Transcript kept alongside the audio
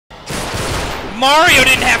Mario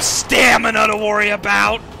didn't have stamina to worry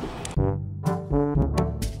about!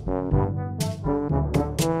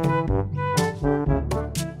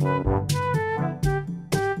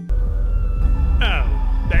 Oh,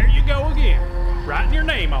 there you go again. Writing your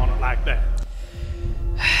name on it like that.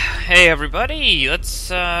 Hey everybody, let's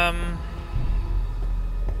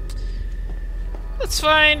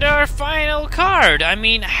find our final card. I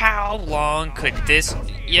mean, how long could this...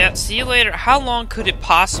 Yeah, see you later. How long could it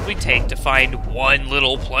possibly take to find one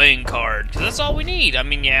little playing card? Because that's all we need. I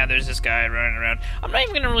mean, yeah, there's this guy running around. I'm not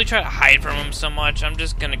even going to really try to hide from him so much. I'm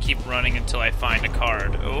just going to keep running until I find a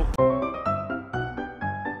card. Oh.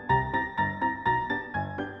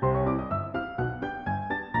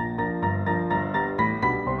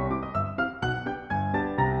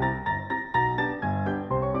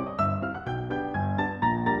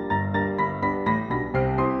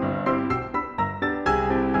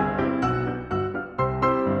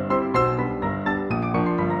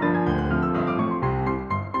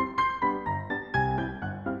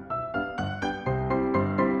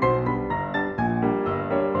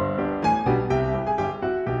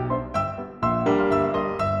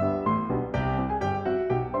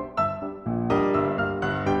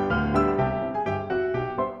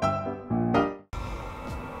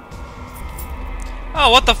 Oh,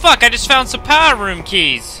 what the fuck? I just found some power room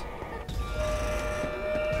keys.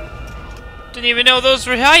 Didn't even know those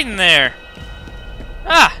were hiding there.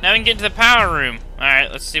 Ah, now we can get into the power room.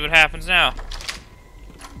 Alright, let's see what happens now.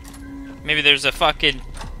 Maybe there's a fucking...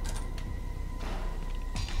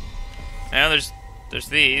 Now there's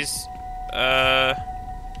these. Oh,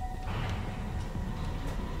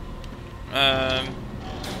 I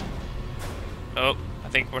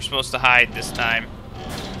think we're supposed to hide this time.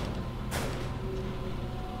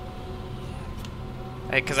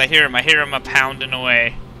 Because I hear him a-pounding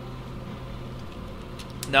away.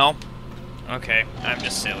 No? Okay, I'm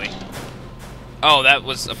just silly. Oh, that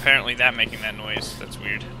was apparently that making that noise. That's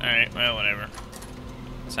weird. Alright, well, whatever.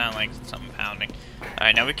 Sound like something pounding.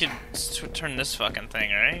 Alright, now we can turn this fucking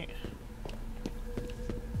thing, right?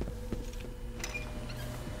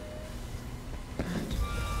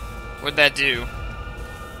 What'd that do?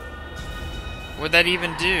 What'd that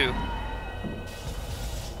even do?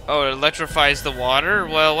 Oh, it electrifies the water?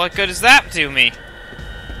 Well, what good does that do me?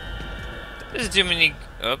 Does it do me any...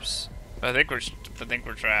 Oops. I think we're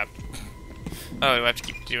trapped. Oh, do I have to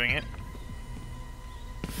keep doing it?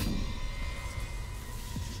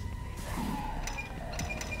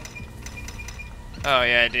 Oh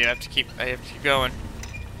yeah, I do. I have to keep going.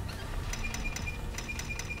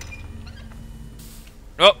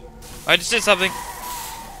 Oh! I just did something!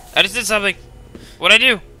 What'd I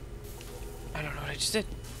do? I don't know what I just did.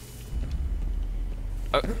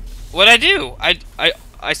 What'd I do?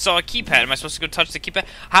 I saw a keypad. Am I supposed to go touch the keypad?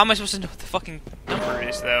 How am I supposed to know what the fucking number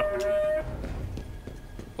is, though?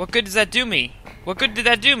 What good does that do me? What good did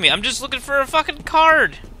that do me? I'm just looking for a fucking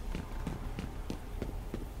card!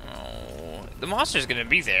 Oh, the monster's gonna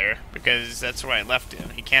be there, because that's where I left him.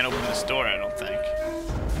 He can't open this door, I don't think.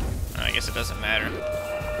 Oh, I guess it doesn't matter.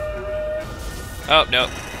 Oh, no.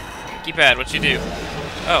 Keypad, what you do?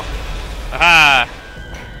 Oh. Aha!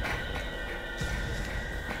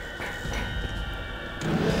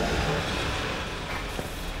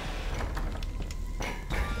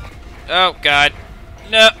 Oh, God.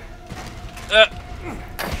 No.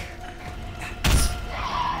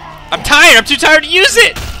 I'm tired! I'm too tired to use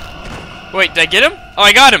it! Wait, did I get him? Oh,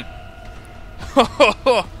 I got him!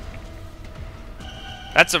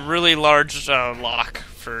 That's a really large lock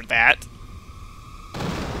for that.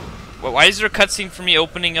 Well, why is there a cutscene for me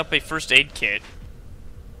opening up a first aid kit?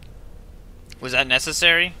 Was that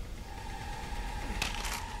necessary?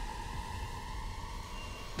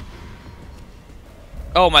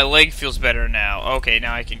 Oh, my leg feels better now. Okay,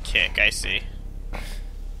 now I can kick. I see.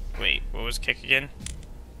 Wait, what was kick again?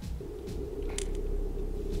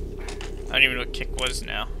 I don't even know what kick was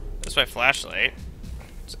now. That's my flashlight.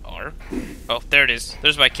 It's R. Oh, there it is.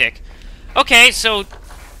 There's my kick. Okay, so... So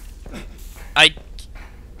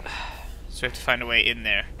we have to find a way in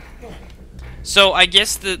there. So I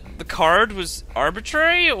guess the card was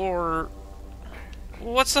arbitrary, or...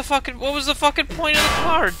 What was the fucking point of the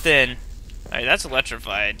card, then? Alright, that's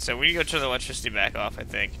electrified, so we need to go turn the electricity back off, I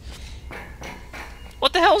think.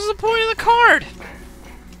 What the hell is the point of the card?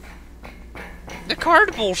 The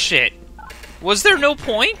card bullshit. Was there no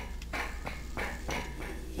point?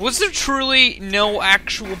 Was there truly no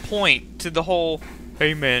actual point to the whole,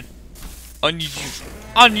 hey man, I need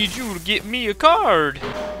you to get me a card.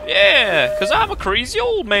 Yeah, because I'm a crazy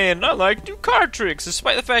old man and I like to do card tricks.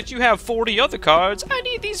 Despite the fact you have 40 other cards, I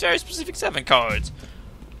need these very specific 7 cards.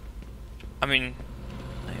 I mean,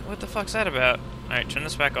 what the fuck's that about? Alright, turn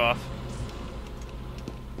this back off.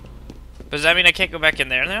 But does that mean I can't go back in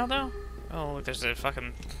there now, though? Oh, look, there's a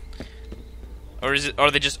fucking... Or is it? Are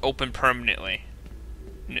they just open permanently?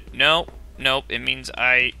 No. Nope, it means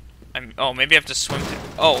I'm... Oh, maybe I have to swim to...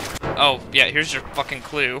 Oh, yeah, here's your fucking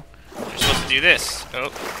clue. You're supposed to do this.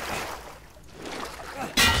 Oh.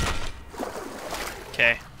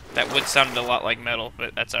 Okay. That would sound a lot like metal,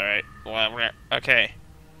 but that's alright. Okay.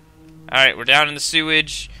 Alright, we're down in the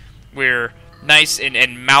sewage. We're nice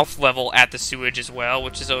and mouth level at the sewage as well,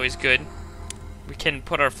 which is always good. We can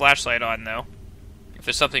put our flashlight on, though. If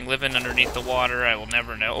there's something living underneath the water, I will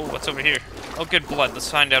never know. Oh, what's over here? Oh, good blood. Let's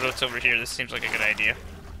find out what's over here. This seems like a good idea.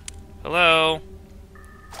 Hello?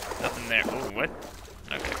 Nothing there. Oh, what?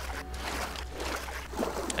 Okay.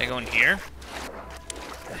 Can I go in here?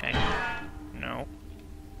 Okay. No.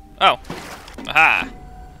 Oh. Aha!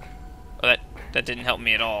 Oh, that didn't help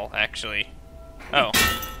me at all, actually. Oh.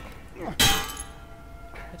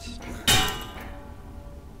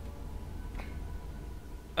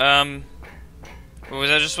 Was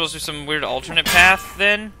that just supposed to be some weird alternate path,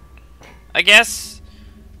 then? I guess?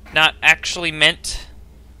 Not actually meant?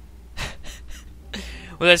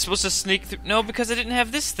 Was I supposed to sneak through? No, because I didn't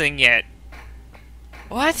have this thing yet.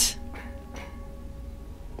 What?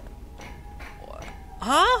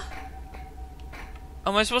 Huh?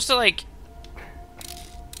 Am I supposed to, like,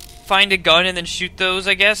 find a gun and then shoot those,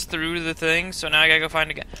 I guess, through the thing? So now I gotta go find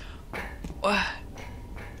a gun. What?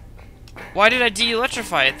 Why did I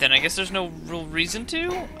de-electrify it then? I guess there's no real reason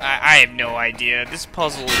to? I have no idea. This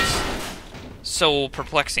puzzle is so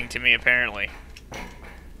perplexing to me, apparently.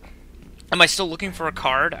 Am I still looking for a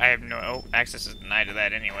card? I have no... Oh, access is denied to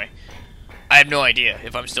that anyway. I have no idea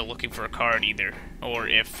if I'm still looking for a card either. Or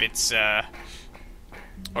if it's, or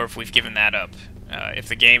if we've given that up. If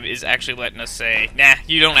the game is actually letting us say, nah,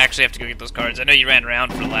 you don't actually have to go get those cards. I know you ran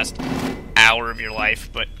around for the last hour of your life,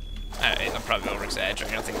 but... I'm probably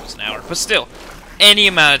over-exaggerating. I don't think it was an hour. But still, any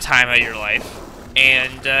amount of time of your life.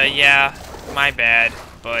 And, yeah, my bad.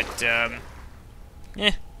 But,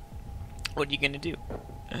 what are you gonna do?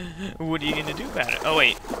 What are you gonna do about it? Oh,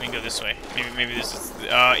 wait. We can go this way. Maybe this is...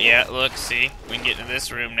 yeah, look, see? We can get into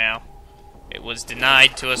this room now. It was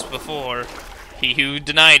denied to us before. He who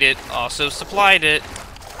denied it also supplied it.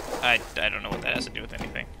 I don't know what that has to do with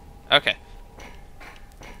anything. Okay.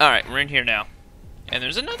 Alright, we're in here now. And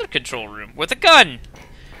there's another control room with a gun!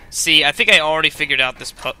 See, I think I already figured out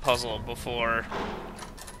this puzzle before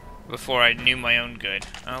I knew my own good.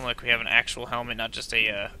 Oh, look, we have an actual helmet, not just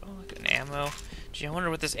a, oh, look, an ammo. Gee, I wonder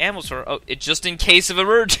what this ammo's for. Oh, it's just in case of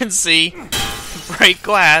emergency! Break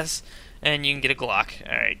glass, and you can get a Glock.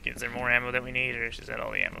 Alright, is there more ammo that we need, or is that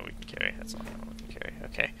all the ammo we can carry? That's all the ammo we can carry,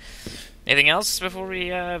 okay. Anything else before we,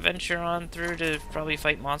 venture on through to probably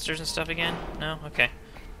fight monsters and stuff again? No? Okay.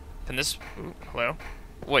 Can this... Ooh, hello?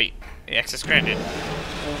 Wait, access granted.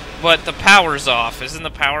 But the power's off. Isn't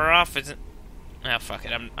the power off? Isn't... Ah, fuck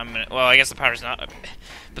it. I'm gonna... Well, I guess the power's not...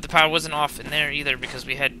 But the power wasn't off in there either because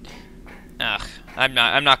we had... Ugh. I'm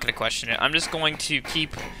not gonna question it. I'm just going to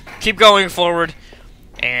keep going forward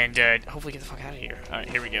and, hopefully get the fuck out of here.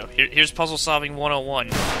 Alright, here we go. Here's puzzle solving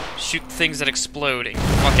 101. Shoot things that explode and get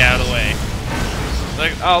the fuck out of the way.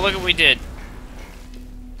 Look what we did.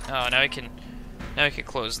 Oh, now we can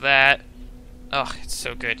close that. Oh, it's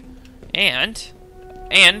so good. And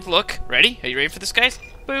look, ready? Are you ready for this, guys?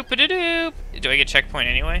 Boop-a-doo-doop. Do I get checkpoint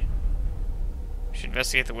anyway? We should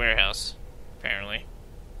investigate the warehouse, apparently.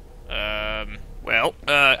 Well,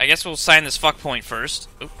 I guess we'll sign this fuck point first.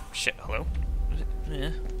 Oh, shit, hello?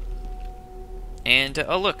 Yeah. And,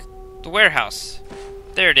 oh look, the warehouse.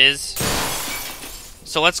 There it is.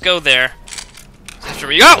 So let's go there. After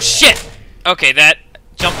we... Oh, shit! Okay, that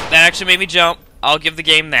actually made me jump. I'll give the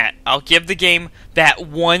game that. I'll give the game that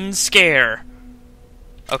one scare.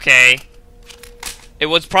 Okay. It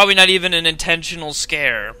was probably not even an intentional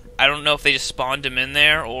scare. I don't know if they just spawned him in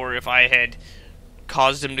there or if I had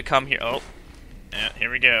caused him to come here. Oh. Yeah, here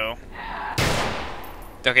we go.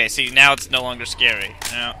 Okay, see, now it's no longer scary.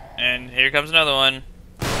 No. And here comes another one.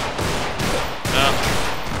 Oh.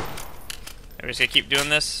 Are we just gonna keep doing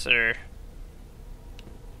this, or...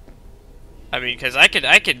 I mean, because I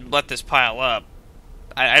could let this pile up.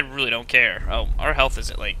 I really don't care. Oh, our health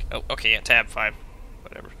is at like... Oh, okay, yeah, tab 5.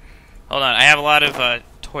 Whatever. Hold on, I have a lot of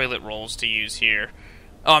toilet rolls to use here.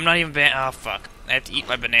 Oh, I'm not even oh, fuck. I have to eat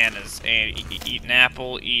my bananas. And eat an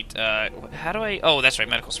apple, eat... how do I... Oh, that's right,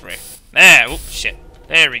 medical spray. Ah, oh, shit.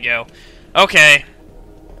 There we go. Okay.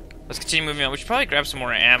 Let's continue moving on. We should probably grab some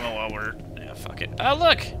more ammo while we're... Yeah, fuck it. Oh,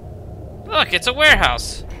 look! Look, it's a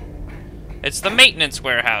warehouse. It's the maintenance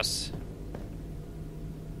warehouse.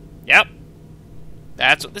 Yep.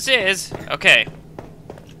 That's what this is. Okay.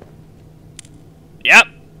 Yep.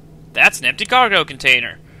 That's an empty cargo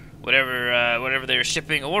container. Whatever they're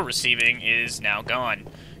shipping or receiving is now gone.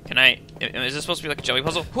 Can I... Is this supposed to be like a jelly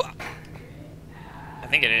puzzle? I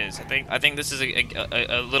think it is. I think this is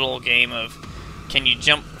a little game of... Can you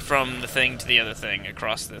jump from the thing to the other thing,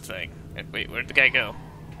 across the thing? Wait, where'd the guy go?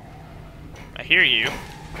 I hear you.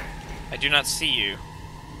 I do not see you.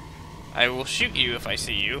 I will shoot you if I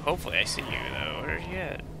see you. Hopefully I see you, though. Where are you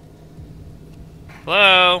at?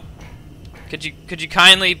 Hello? Could you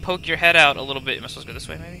kindly poke your head out a little bit? Am I supposed to go this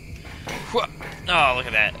way, maybe? Oh, look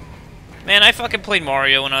at that. Man, I fucking played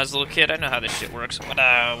Mario when I was a little kid. I know how this shit works. But,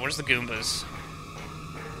 where's the Goombas?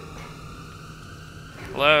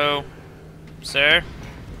 Hello? Sir?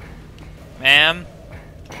 Ma'am?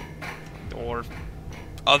 Or...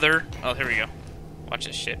 other? Oh, here we go. Watch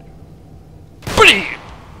this shit.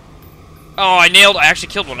 Oh, I actually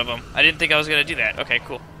killed one of them. I didn't think I was gonna do that. Okay,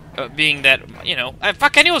 cool. Being that, you know... I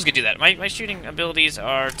knew I was gonna do that. My shooting abilities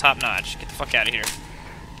are top-notch. Get the fuck out of here.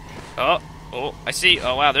 Oh, I see.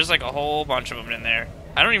 Oh, wow, there's like a whole bunch of them in there.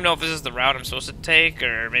 I don't even know if this is the route I'm supposed to take,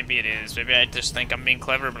 or maybe it is. Maybe I just think I'm being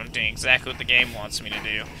clever, but I'm doing exactly what the game wants me to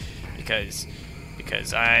do. Because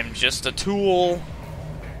I'm just a tool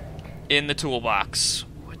in the toolbox.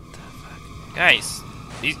 What the fuck? Guys,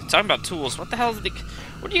 talking about tools, what the hell is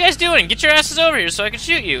what are you guys doing? Get your asses over here so I can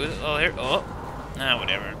shoot you. Oh, here. Oh. Nah,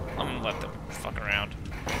 whatever. I'm gonna let them fuck around.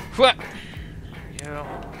 What? Yo,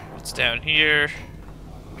 what's down here?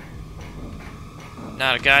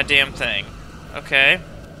 Not a goddamn thing. Okay.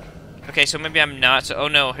 Okay, so maybe I'm not. So, oh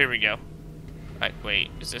no, here we go.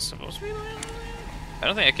 Wait, is this supposed to be land? I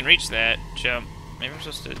don't think I can reach that. Jump. Maybe I'm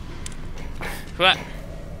supposed to. What?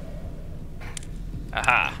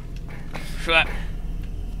 Aha. What?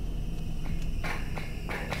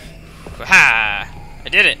 Aha! I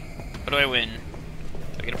did it. What do I win?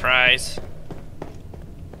 Do I get a prize?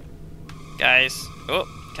 Guys. Oh,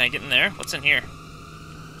 can I get in there? What's in here?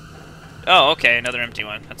 Oh, okay, another empty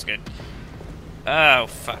one. That's good. Oh,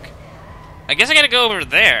 fuck. I guess I gotta go over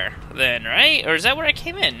there, then, right? Or is that where I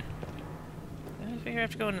came in? I figure I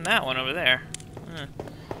have to go into that one over there.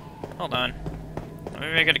 Hold on.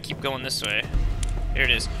 Maybe I gotta keep going this way. Here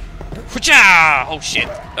it is. Oh, shit.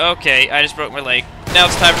 Okay, I just broke my leg. Now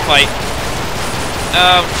it's time to fight.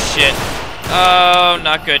 Oh, shit. Oh,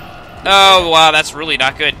 not good. Oh, wow, that's really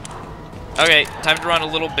not good. Okay, time to run a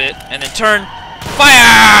little bit, and then turn.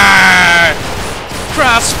 Fire!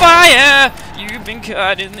 Crossfire! You've been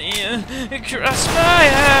caught in the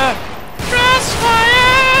crossfire!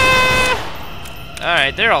 Crossfire!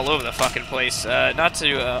 Alright, they're all over the fucking place. Not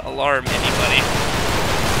to alarm anybody.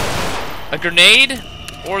 A grenade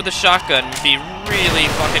or the shotgun would be really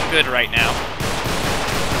fucking good right now.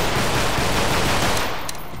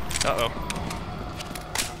 Uh-oh.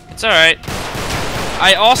 It's alright.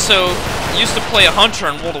 I also used to play a hunter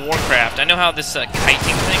in World of Warcraft. I know how this kiting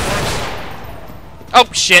thing works. Oh,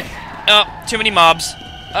 shit. Oh, too many mobs.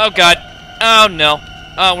 Oh, God. Oh, no.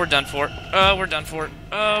 Oh, we're done for. Oh, we're done for.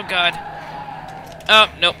 Oh, God. Oh,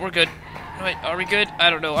 no, we're good. Wait, are we good?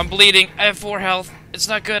 I don't know. I'm bleeding. I have 4 health. It's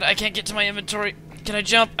not good. I can't get to my inventory. Can I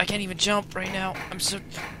jump? I can't even jump right now. I'm so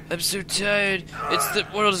tired. The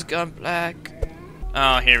world has gone black.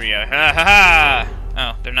 Oh, here we go. Ha ha ha!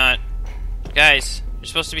 Oh, they're not. Guys, you're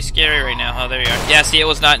supposed to be scary right now. Oh, there you are. Yeah, see, it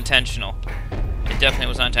was not intentional. It definitely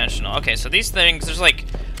was not intentional. Okay, so these things, there's like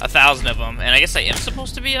 1,000 of them, and I guess I am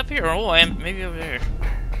supposed to be up here. Oh, I am maybe over there.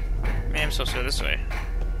 Maybe I'm supposed to go this way.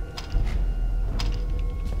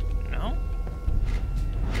 No?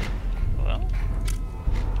 Well?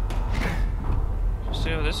 Supposed to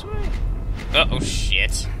go this way? Oh,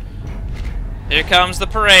 shit. Here comes the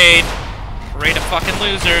parade. Parade of fucking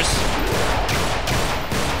losers.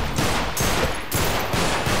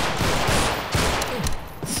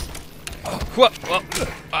 Whoa,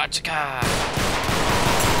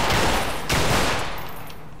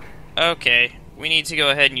 okay, we need to go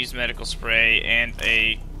ahead and use medical spray and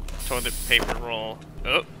a toilet paper roll.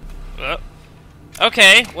 Oh.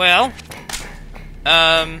 Okay, well.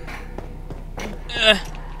 Ah,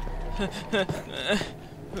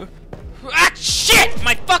 shit!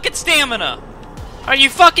 My fucking stamina! Are you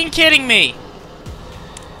fucking kidding me?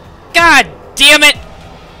 God damn it!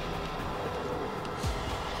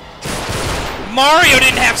 Mario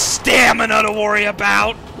didn't have stamina to worry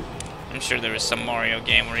about! I'm sure there was some Mario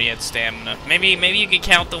game where he had stamina. Maybe you could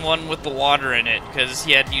count the one with the water in it, because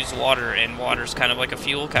he had to use water, and water's kind of like a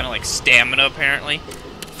fuel, kind of like stamina, apparently.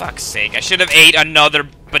 Fuck's sake, I should have ate another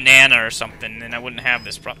banana or something, and I wouldn't have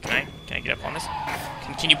this problem. Can I get up on this?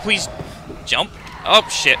 Can you please jump? Oh,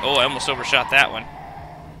 shit. Oh, I almost overshot that one.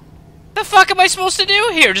 The The fuck am I supposed to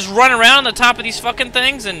do here? Just run around on the top of these fucking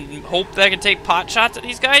things and hope that I can take pot shots at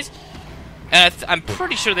these guys? And I'm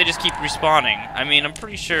pretty sure they just keep respawning. I mean, I'm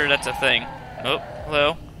pretty sure that's a thing. Oh,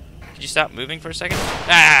 hello. Could you stop moving for a second?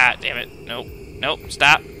 Ah, damn it. Nope. Nope,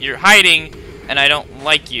 stop. You're hiding, and I don't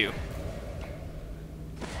like you.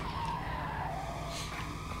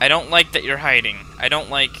 I don't like that you're hiding. I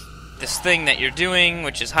don't like this thing that you're doing,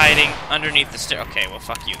 which is hiding underneath the stair. Okay, well,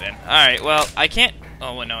 fuck you then. Alright, well, I can't...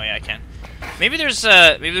 Oh, well, no, yeah, I can. Maybe there's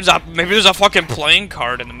a fucking playing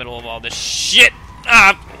card in the middle of all this shit.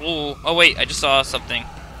 Ah! Ooh. Oh, wait, I just saw something.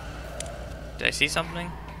 Did I see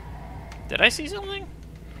something? Did I see something?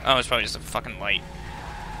 Oh, it's probably just a fucking light.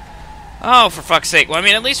 Oh, for fuck's sake. Well, I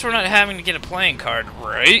mean, at least we're not having to get a playing card,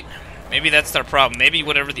 right? Maybe that's our problem. Maybe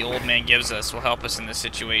whatever the old man gives us will help us in this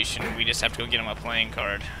situation. We just have to go get him a playing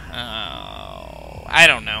card. Oh, I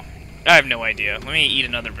don't know. I have no idea. Let me eat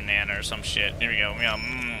another banana or some shit. There we go.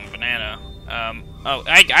 Yeah, banana. Oh,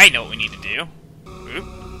 I know what we need to do. Oop.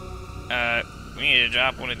 We need to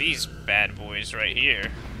drop one of these bad boys right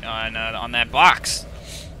here on that box.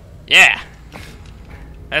 Yeah.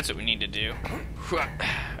 That's what we need to do.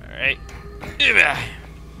 Alright.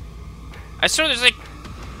 I swear there's like...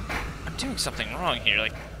 I'm doing something wrong here,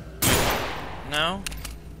 like... No?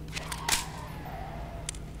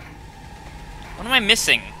 What am I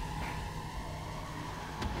missing?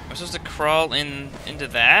 Am I supposed to crawl into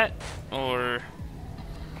that? Or...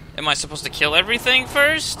 Am I supposed to kill everything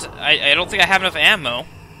first? I don't think I have enough ammo.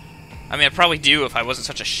 I mean, I probably do if I wasn't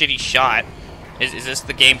such a shitty shot. Is this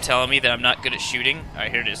the game telling me that I'm not good at shooting?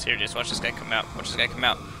 Alright, here it is, here it is. Watch this guy come out. Watch this guy come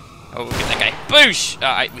out. Oh, look at that guy. Boosh!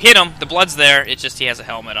 We hit him. The blood's there. It's just he has a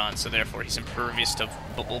helmet on, so therefore he's impervious to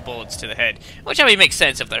bullets to the head. Which, I mean, makes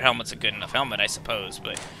sense if their helmet's a good enough helmet, I suppose,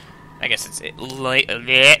 but... I guess it's...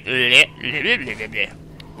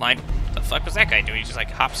 Lined... What the fuck was that guy doing? He just, like,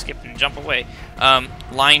 hop, skip, and jump away.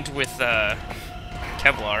 Lined with,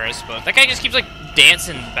 Kevlar, I suppose. That guy just keeps, like,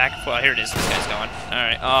 dancing back and forth. Here it is. This guy's gone.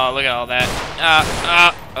 Alright. Oh, look at all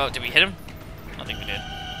that. Oh, did we hit him? I don't think we did.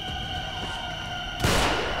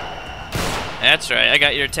 That's right. I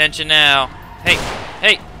got your attention now. Hey.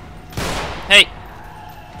 Hey. Hey.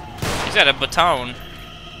 He's got a baton.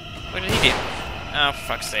 What did he do? Oh, for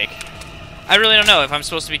fuck's sake. I really don't know if I'm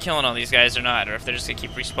supposed to be killing all these guys or not, or if they're just gonna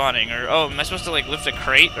keep respawning, or, oh, am I supposed to, like, lift a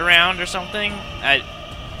crate around or something?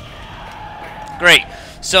 Great.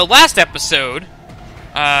 So, last episode,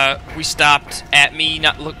 we stopped at me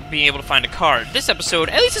not being able to find a card. This episode,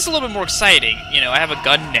 at least it's a little bit more exciting. You know, I have a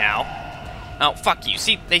gun now. Oh, fuck you.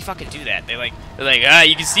 See, they fucking do that. They're like,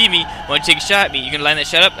 you can see me. Want to take a shot at me? You gonna line that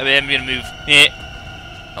shot up? I mean, I'm gonna move. Eh.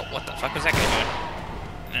 Oh, what the fuck was that guy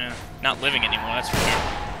doing? Not living anymore, that's for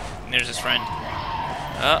sure. And there's his friend.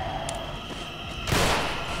 Oh.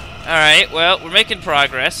 Alright, well, we're making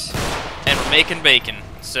progress. And we're making bacon.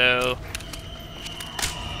 So,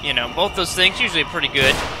 you know, both those things usually pretty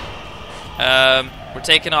good. We're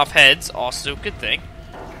taking off heads, also a good thing.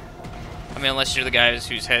 I mean, unless you're the guys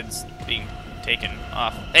whose heads being taken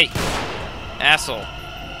off. Hey, asshole.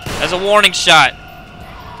 That's a warning shot.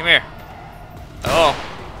 Come here. Oh,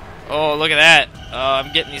 look at that. Oh,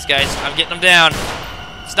 I'm getting these guys. I'm getting them down.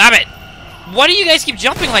 Stop it. Why do you guys keep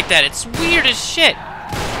jumping like that? It's weird as shit.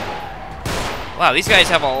 Wow, these guys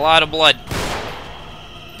have a lot of blood.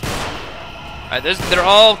 They're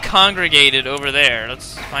all congregated over there.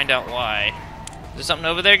 Let's find out why. Is there something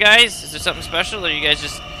over there, guys? Is there something special, or are you guys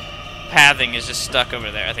just... Pathing is just stuck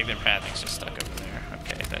over there. I think their pathing's just stuck over there.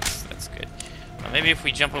 Okay, that's good. Well, maybe if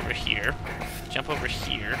we jump over here. Jump over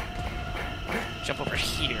here. Jump over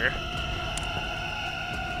here.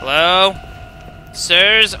 Hello?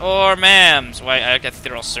 Sirs or ma'ams? Why, I guess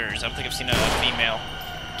they're all sirs. I don't think I've seen a female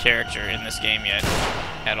character in this game yet.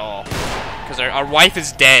 At all. Because our wife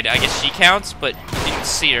is dead. I guess she counts, but you didn't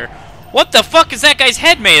see her. What the fuck is that guy's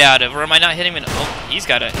head made out of? Or am I not hitting him in... Oh, he's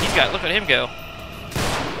got... Look at him go.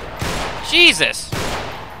 Jesus!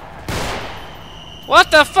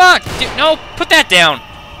 What the fuck? Dude, no, put that down!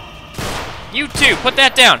 You too, put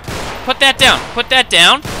that down! Put that down! Put that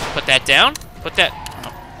down! Put that down! Put that...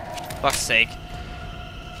 Oh, fuck's sake.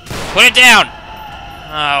 Put it down!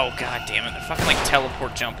 Oh, god damn it. They're fucking like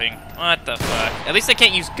teleport jumping. What the fuck? At least I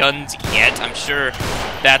can't use guns yet. I'm sure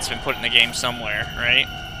that's been put in the game somewhere, right?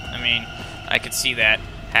 I mean, I could see that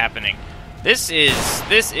happening. This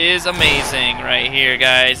is amazing right here,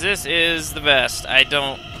 guys. This is the best. I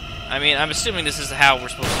mean, I'm assuming this is how we're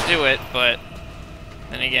supposed to do it, but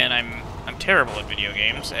then again, I'm terrible at video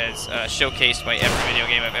games, as showcased by every video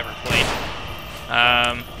game I've ever played.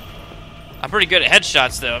 I'm pretty good at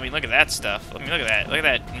headshots, though. I mean, look at that stuff. I mean, look at that. Look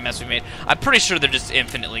at that mess we made. I'm pretty sure they're just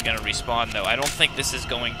infinitely gonna respawn, though. I don't think this is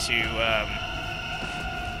going to.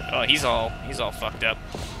 Oh, he's all fucked up.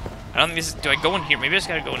 I don't think this is. Do I go in here? Maybe I just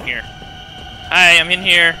gotta go in here. Hi, I'm in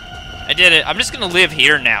here. I did it. I'm just gonna live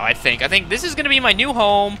here now. I think this is gonna be my new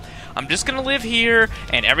home. I'm just gonna live here,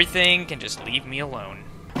 and everything can just leave me alone.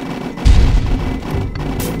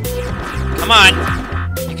 Come on,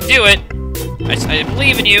 you can do it. I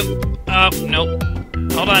believe in you. Oh, nope.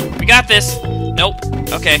 Hold on. We got this. Nope.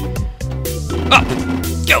 Okay. Up.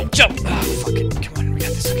 Go. Jump. Oh, fuck it. Come on. We got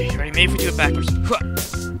this. Okay, you ready? Maybe if we do it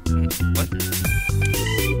backwards.